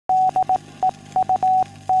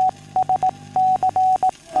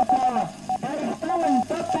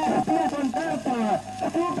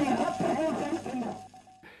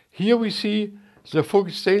Here we see the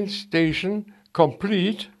FuG station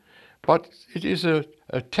complete, but it is a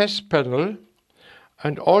test panel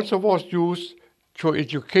and also was used for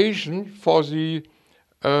education for the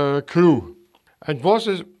crew. And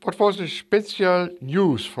what was the special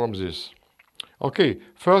news from this? Okay,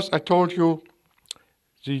 first I told you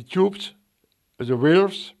the tubes, the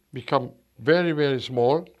valves become very, very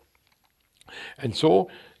small, and so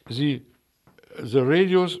the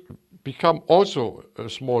radios become also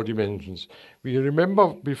small dimensions. We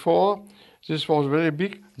remember before this was very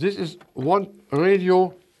big. This is one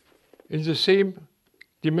radio in the same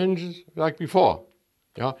dimensions like before.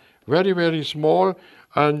 Yeah, very, very small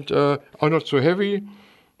and are not so heavy.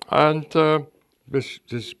 And the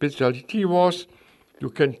speciality was you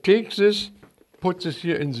can take this, put this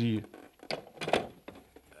here in the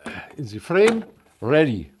frame,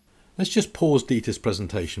 ready. Let's just pause Dieter's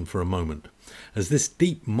presentation for a moment, as this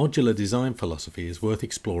deep modular design philosophy is worth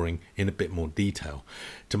exploring in a bit more detail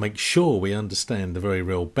to make sure we understand the very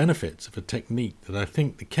real benefits of a technique that I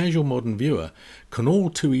think the casual modern viewer can all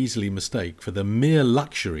too easily mistake for the mere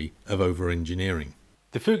luxury of over-engineering.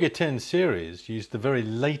 The FuG 10 series used the very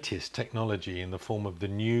latest technology in the form of the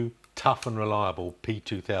new, tough and reliable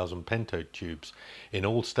P2000 pentode tubes in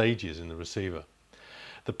all stages in the receiver.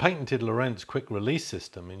 The patented Lorenz quick release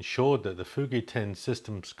system ensured that the FuG 10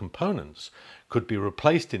 system's components could be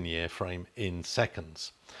replaced in the airframe in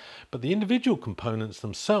seconds. But the individual components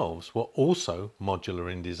themselves were also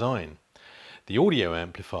modular in design. The audio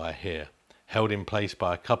amplifier here, held in place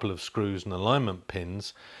by a couple of screws and alignment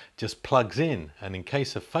pins, just plugs in and in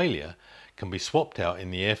case of failure can be swapped out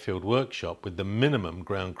in the airfield workshop with the minimum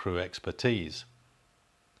ground crew expertise.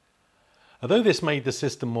 Although this made the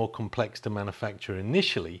system more complex to manufacture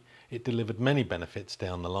initially, it delivered many benefits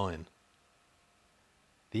down the line.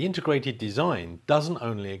 The integrated design doesn't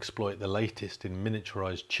only exploit the latest in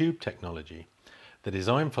miniaturized tube technology. The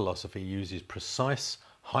design philosophy uses precise,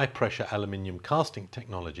 high-pressure aluminium casting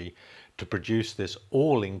technology to produce this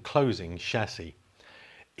all-enclosing chassis.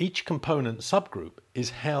 Each component subgroup is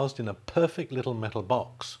housed in a perfect little metal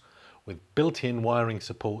box with built-in wiring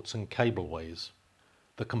supports and cableways.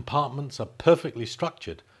 The compartments are perfectly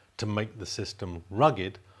structured to make the system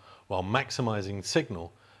rugged while maximizing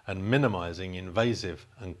signal and minimizing invasive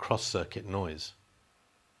and cross-circuit noise.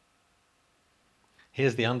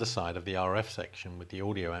 Here's the underside of the RF section with the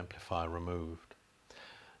audio amplifier removed.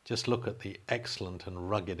 Just look at the excellent and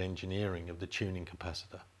rugged engineering of the tuning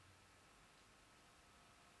capacitor.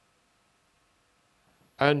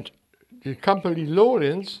 And the company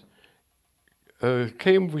Lorenz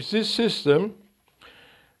came with this system,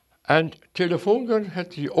 and Telefunken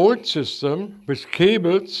had the old system with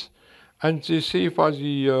cables, and they say by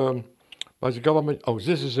the government, oh,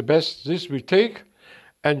 this is the best, this we take,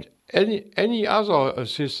 and any other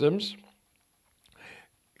systems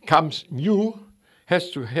comes new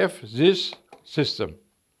has to have this system.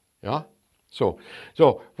 Yeah. So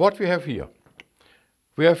what we have here?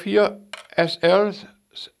 We have here SL,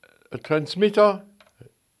 a transmitter,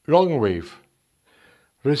 Longwave,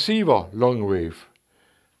 receiver, Longwave,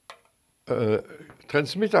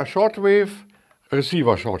 transmitter, Shortwave,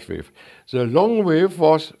 receiver, Shortwave. The Longwave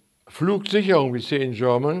was Flugsicherung, we say in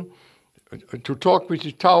German, to talk with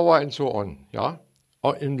the tower and so on, yeah,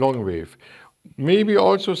 or in Longwave. Maybe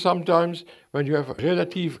also sometimes when you have a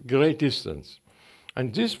relative great distance.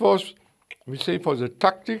 And this was, we say, for the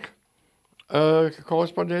tactic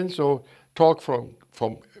correspondence, so talk from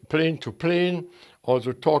plane to plane,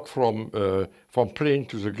 also talk from plane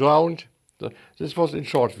to the ground. This was in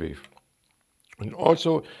shortwave. And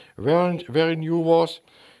also very new was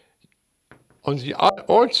on the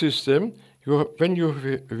old system, when you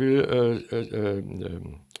will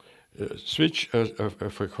switch a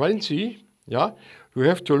frequency, yeah, you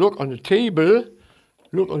have to look on the table,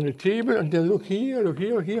 and then look here,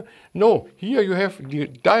 here. No, here you have the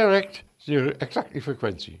exact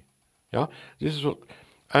frequency. Yeah, this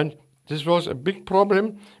was a big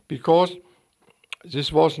problem because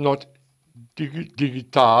this was not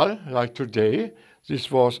digital like today.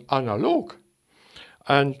 This was analog,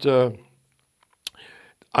 and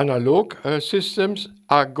analog systems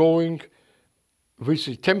are going with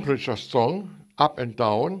the temperature strong up and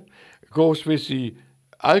down, goes with the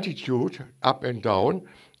altitude up and down,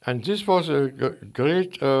 and this was a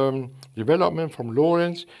great development from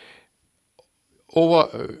Lorenz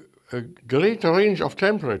over a great range of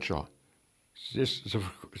temperature. The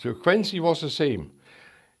frequency was the same,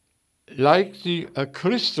 like the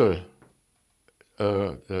crystal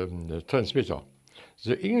transmitter.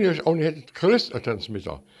 The English only had a crystal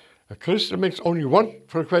transmitter. A crystal makes only one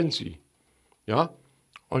frequency, yeah,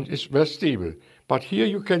 and it's very stable. But here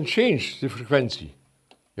you can change the frequency,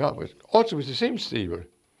 yeah, but also with the same stable.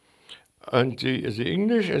 And the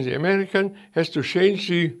English and the American has to change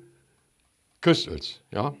the crystals.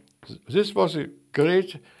 Yeah, this was a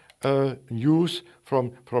great news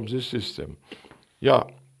from this system. Yeah.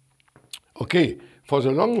 Okay. For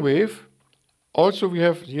the long wave, also we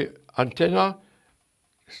have the antenna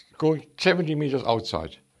going 70 meters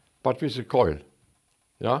outside, but with a coil.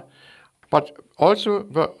 Yeah. But also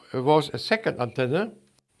there was a second antenna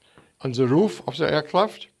on the roof of the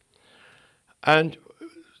aircraft, and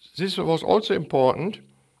this was also important.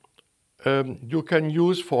 You can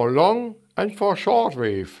use for long and for short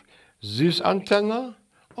wave this antenna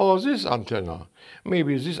or this antenna.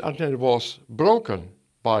 Maybe this antenna was broken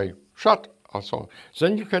by shot or so.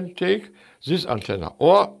 Then you can take this antenna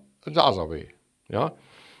or the other way. Yeah,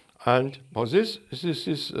 and for this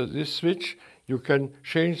switch you can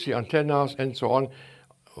change the antennas and so on,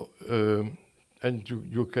 and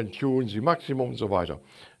you can tune the maximum and so weiter.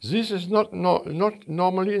 This is not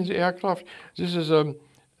normally in the aircraft. This is a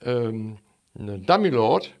dummy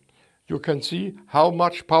load. You can see how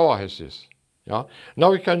much power has this. Yeah.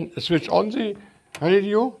 Now we can switch on the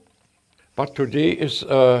radio, but today is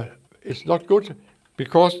not good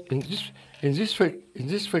because in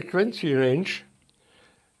this frequency range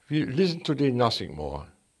we listen today nothing more.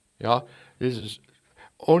 Yeah. This is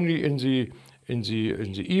only in the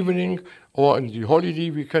evening or in the holiday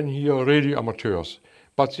we can hear radio amateurs,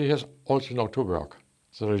 but they has also now to work,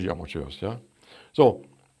 the radio amateurs. Yeah. So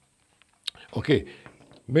okay,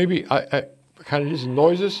 maybe I can listen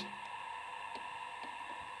noises.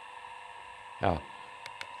 Yeah.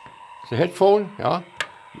 The headphone. Yeah.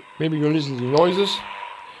 Maybe you listen to the noises,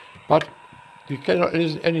 but you cannot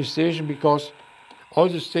listen to any station because all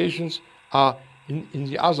the stations are in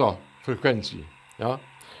the other frequency. Yeah.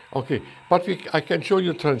 Okay, but I can show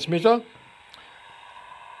you a transmitter.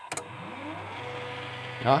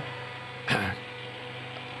 Yeah.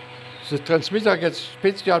 The transmitter gets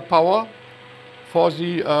special power for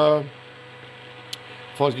the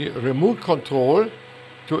remote control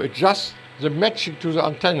to adjust the matching to the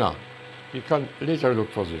antenna. You can later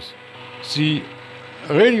look for this. The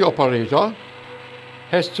radio operator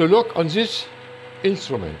has to look on this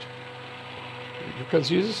instrument. You can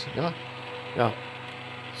see this, yeah? Yeah.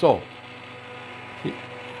 So,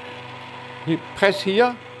 he press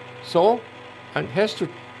here, so, and has to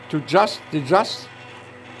adjust,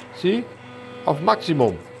 see, of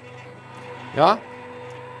maximum, yeah?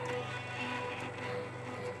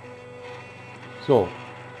 So,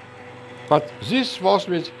 but this was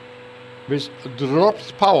with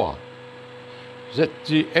dropped power, that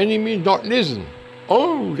the enemy not listen.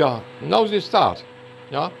 Oh, yeah, now they start,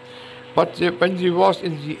 yeah? But when he was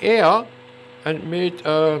in the air and made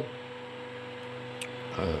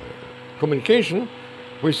communication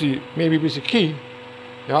with maybe with the key,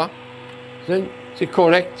 yeah, then they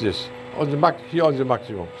correct this on the here on the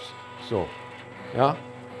maximum. So, yeah,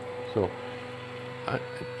 so,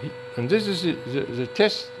 and this is the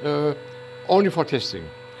test only for testing,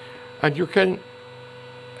 and you can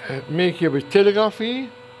make here with telegraphy,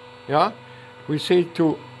 yeah. We say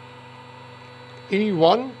to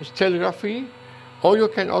E1 is telegraphy, or you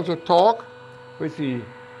can also talk with the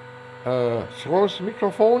Morse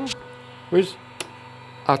microphone with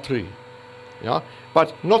A3, yeah,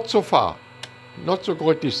 but not so far, not so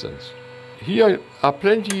great distance. Hier are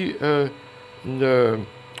plenty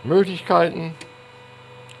Möglichkeiten,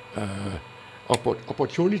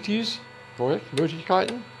 opportunities, correct?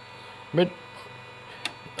 Möglichkeiten.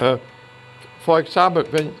 For example,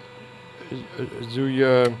 when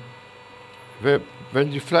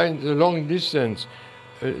you fly the long distance,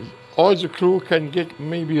 all the crew can get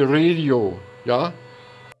maybe radio, yeah,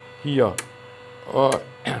 here, or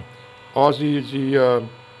the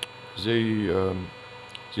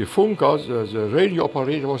funker, the radio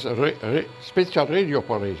operator was a special radio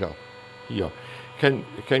operator here, can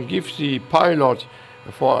give the pilot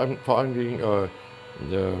for the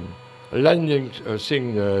landing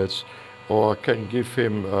signals, or can give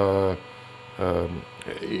him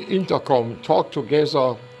intercom, talk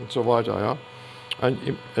together, and so weiter, yeah. And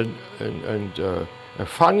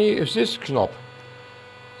funny is this knob.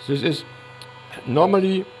 This is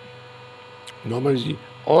normally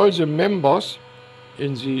all the members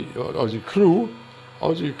in the crew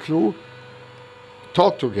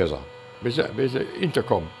talk together with the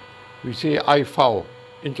intercom. We say IV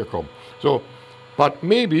intercom. So, but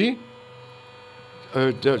maybe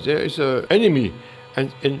there is an enemy,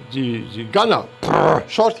 and the gunner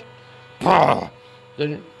shot,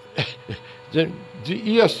 then then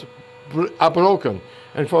the ears are broken,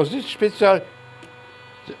 and for this special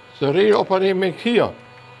the radio operator make here.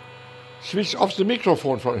 Switch off the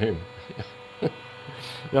microphone from him.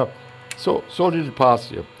 Yeah. So little parts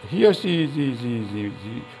here. Here's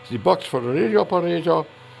the box for the radio operator.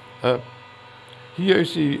 Here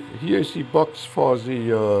is the box for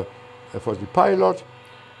the pilot.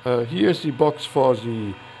 Here's the box for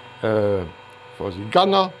the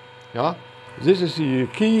gunner. Yeah. This is the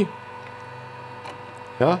key.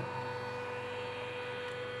 Yeah.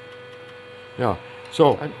 Yeah.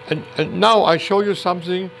 So and now I show you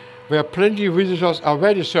something where plenty of visitors are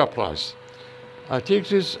very surprised. I take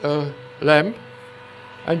this lamp,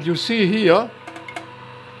 and you see here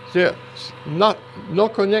there's no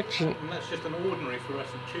connection. And that's just an ordinary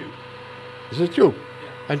fluorescent tube. It's a tube,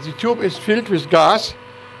 yeah. And the tube is filled with gas,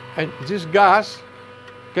 and this gas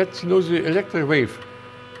gets the electric wave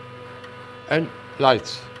and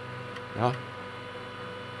lights. Yeah.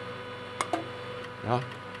 Yeah.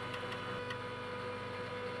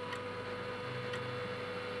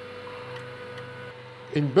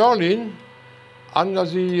 In Berlin, under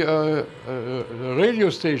the radio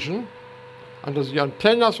station, under the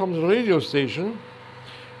antennas from the radio station,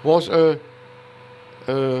 was a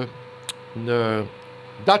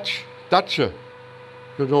Dutch,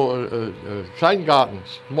 you know, klein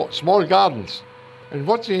gardens, small gardens. And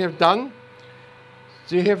what they have done,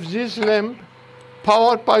 they have this lamp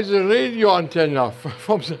powered by the radio antenna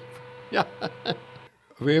from the, yeah.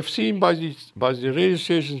 We have seen by the radio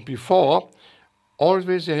stations before,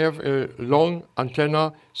 always they have a long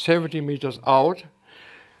antenna 70 meters out.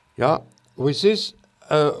 Yeah, with this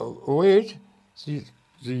weight,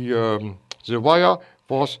 the wire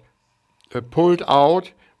was pulled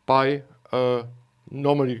out by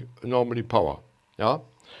normally power. Yeah,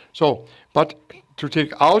 so but to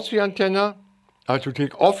take out the antenna, to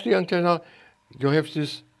take off the antenna, you have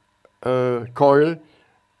this coil,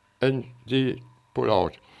 and they pull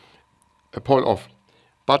off.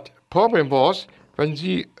 But problem was when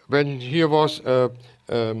here was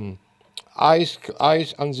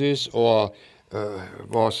ice on this, or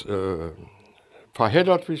was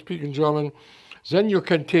verheddert, we speak in German, then you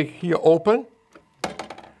can take here open,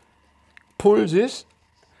 pull this,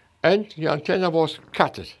 and the antenna was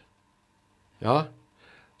cut. Yeah,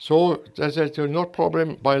 so that's not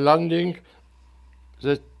problem by landing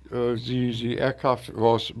that the aircraft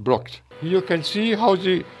was blocked. Here you can see how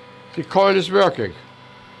the coil is working.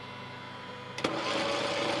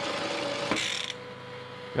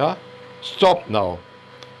 Yeah, stop now.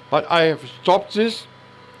 But I have stopped this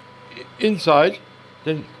inside,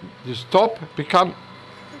 then the stop come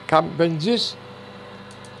when this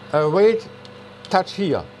weight touch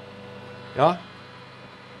here. Yeah.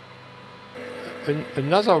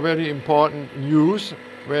 Another very important news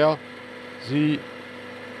where the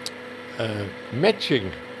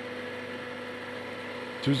matching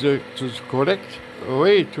to the correct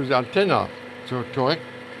weight to the antenna, to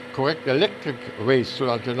correct electric waves to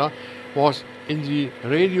the antenna, was in the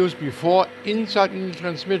radios before inside in the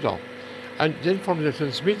transmitter. And then from the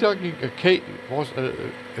transmitter was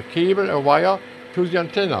a cable, a wire to the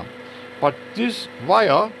antenna. But this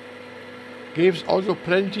wire gives also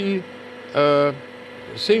plenty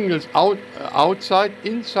signals outside,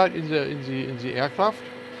 inside in the aircraft,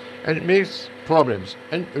 and it makes problems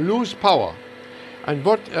and lose power. And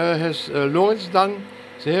what has Lorenz done?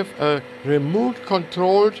 They have a remote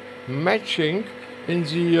controlled matching in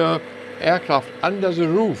the aircraft under the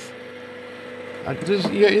roof. And this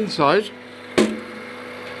is here inside.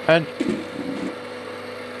 And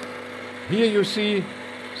here you see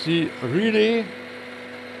the relay,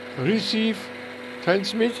 receive,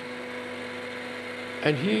 transmit.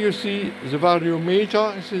 And here you see the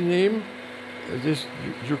variometer is the name. This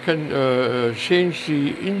you can change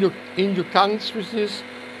the inductance with this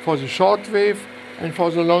for the shortwave and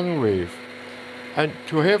for the long wave. And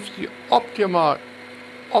to have the optimal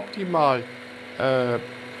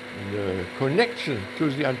connection to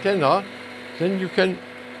the antenna, then you can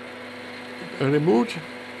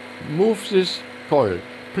move this coil.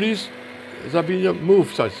 Please, Sabine,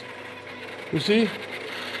 move that. You see?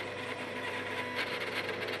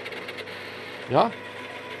 Yeah?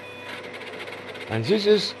 And this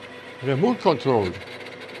is remote controlled.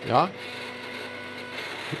 Yeah?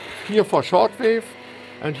 Here for shortwave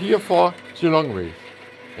and here for the long wave.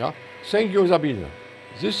 Yeah? Thank you, Sabine.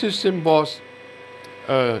 This system was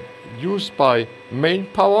used by main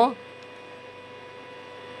power,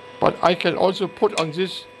 but I can also put on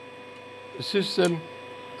this system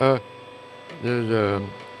the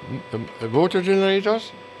motor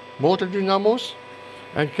generators, motor dynamos,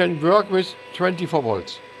 and can work with 24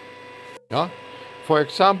 volts. Yeah? For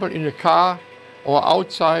example, in a car or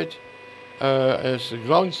outside as a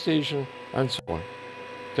ground station and so on.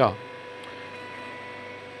 Yeah.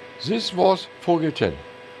 This was FuG 10.